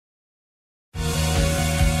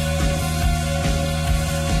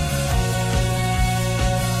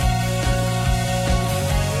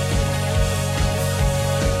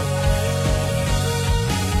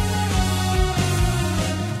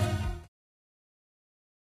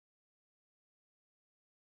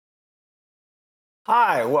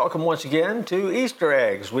Hi, welcome once again to Easter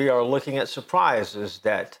eggs. We are looking at surprises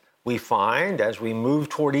that we find as we move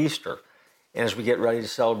toward Easter and as we get ready to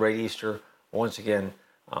celebrate Easter once again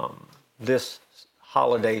this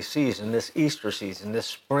holiday season, this Easter season, this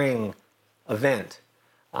spring event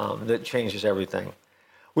that changes everything.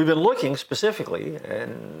 We've been looking specifically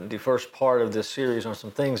in the first part of this series on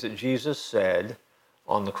some things that Jesus said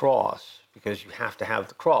on the cross, because you have to have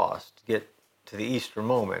the cross to get to the Easter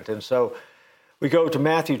moment. And so we go to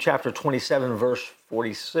Matthew chapter 27, verse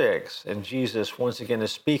 46, and Jesus once again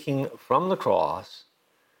is speaking from the cross,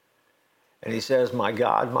 and he says, my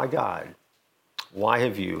God, why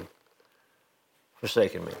have you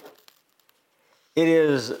forsaken me?" It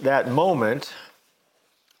is that moment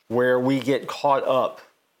where we get caught up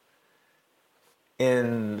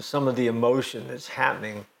in some of the emotion that's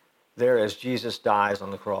happening there as Jesus dies on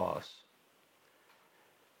the cross.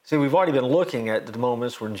 See, we've already been looking at the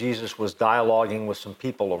moments when Jesus was dialoguing with some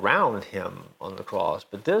people around him on the cross,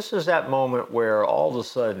 but this is that moment where all of a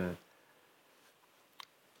sudden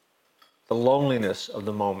the loneliness of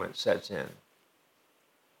the moment sets in.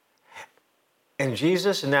 And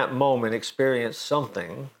Jesus in that moment experienced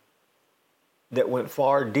something that went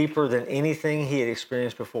far deeper than anything he had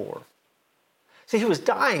experienced before. See, he was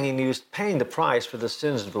dying and he was paying the price for the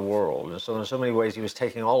sins of the world. And so in so many ways, he was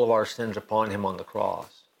taking all of our sins upon him on the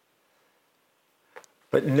cross.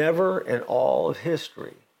 But never in all of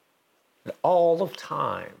history, in all of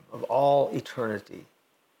time, of all eternity,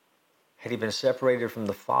 had he been separated from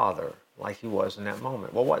the Father like he was in that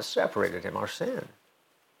moment. Well, what separated him? Our sin.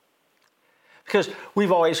 Because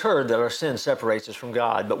we've always heard that our sin separates us from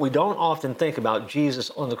God, but we don't often think about Jesus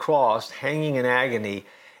on the cross hanging in agony,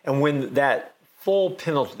 and when that full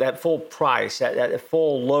penalty, that full price, that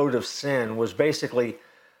full load of sin was basically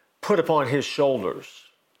put upon his shoulders.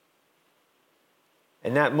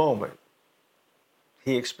 In that moment,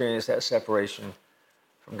 he experienced that separation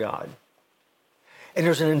from God. And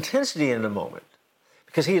there's an intensity in the moment,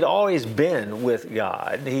 because he had always been with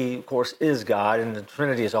God. He, of course, is God, and the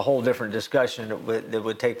Trinity is a whole different discussion that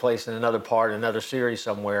would take place in another part, another series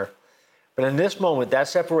somewhere. But in this moment, that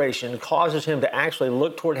separation causes him to actually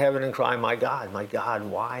look toward heaven and cry, my God,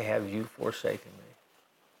 why have you forsaken me?"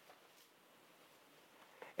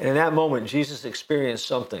 And in that moment, Jesus experienced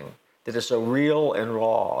something that is so real and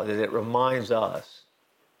raw that it reminds us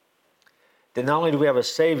that not only do we have a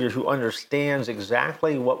Savior who understands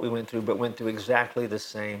exactly what we went through, but went through exactly the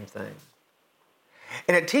same thing.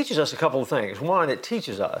 And it teaches us a couple of things. One, it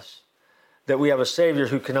teaches us that we have a Savior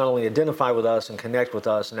who can not only identify with us and connect with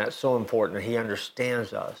us, and that's so important, that he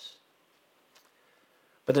understands us.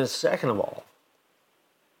 But then second of all,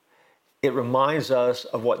 it reminds us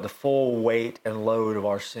of what the full weight and load of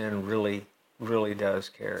our sin really does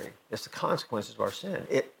carry. It's the consequences of our sin.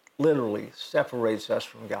 It literally separates us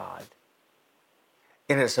from God.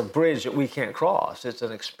 And it's a bridge that we can't cross. It's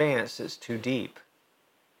an expanse that's too deep.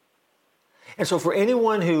 And so for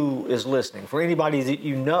anyone who is listening, for anybody that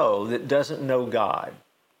you know that doesn't know God,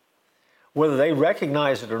 whether they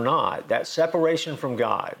recognize it or not, that separation from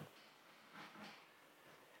God,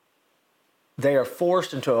 they are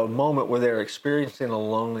forced into a moment where they're experiencing a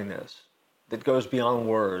loneliness that goes beyond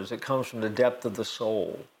words. It comes from the depth of the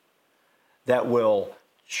soul that will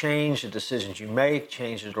change the decisions you make,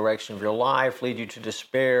 change the direction of your life, lead you to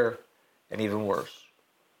despair, and even worse.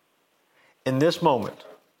 In this moment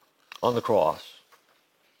on the cross,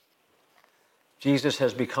 Jesus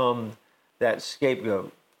has become that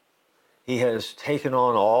scapegoat. He has taken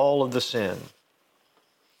on all of the sin,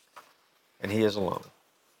 and he is alone.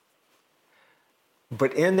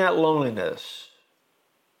 But in that loneliness,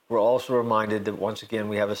 we're also reminded that once again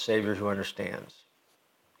we have a Savior who understands.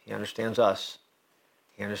 He understands us.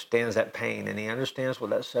 He understands that pain, and he understands what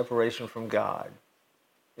that separation from God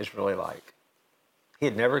is really like. He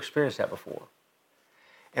had never experienced that before.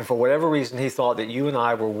 And for whatever reason, he thought that you and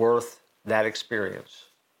I were worth that experience,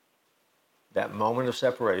 that moment of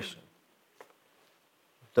separation.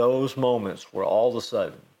 Those moments where all of a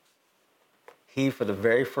sudden, he, for the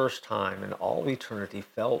very first time in all of eternity,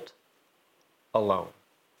 felt alone.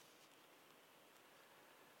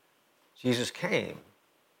 Jesus came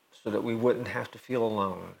so that we wouldn't have to feel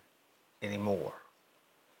alone anymore.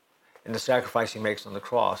 And the sacrifice he makes on the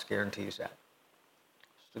cross guarantees that.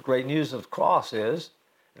 So the great news of the cross is,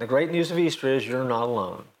 and the great news of Easter is, you're not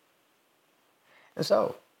alone. And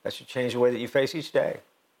so, that should change the way that you face each day.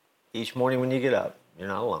 Each morning when you get up, you're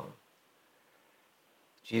not alone.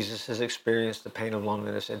 Jesus has experienced the pain of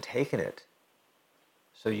loneliness and taken it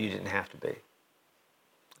so you didn't have to be.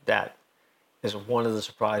 That is one of the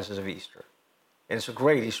surprises of Easter. And it's a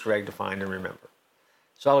great Easter egg to find and remember.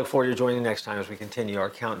 So I look forward to joining you next time as we continue our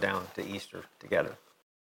countdown to Easter together.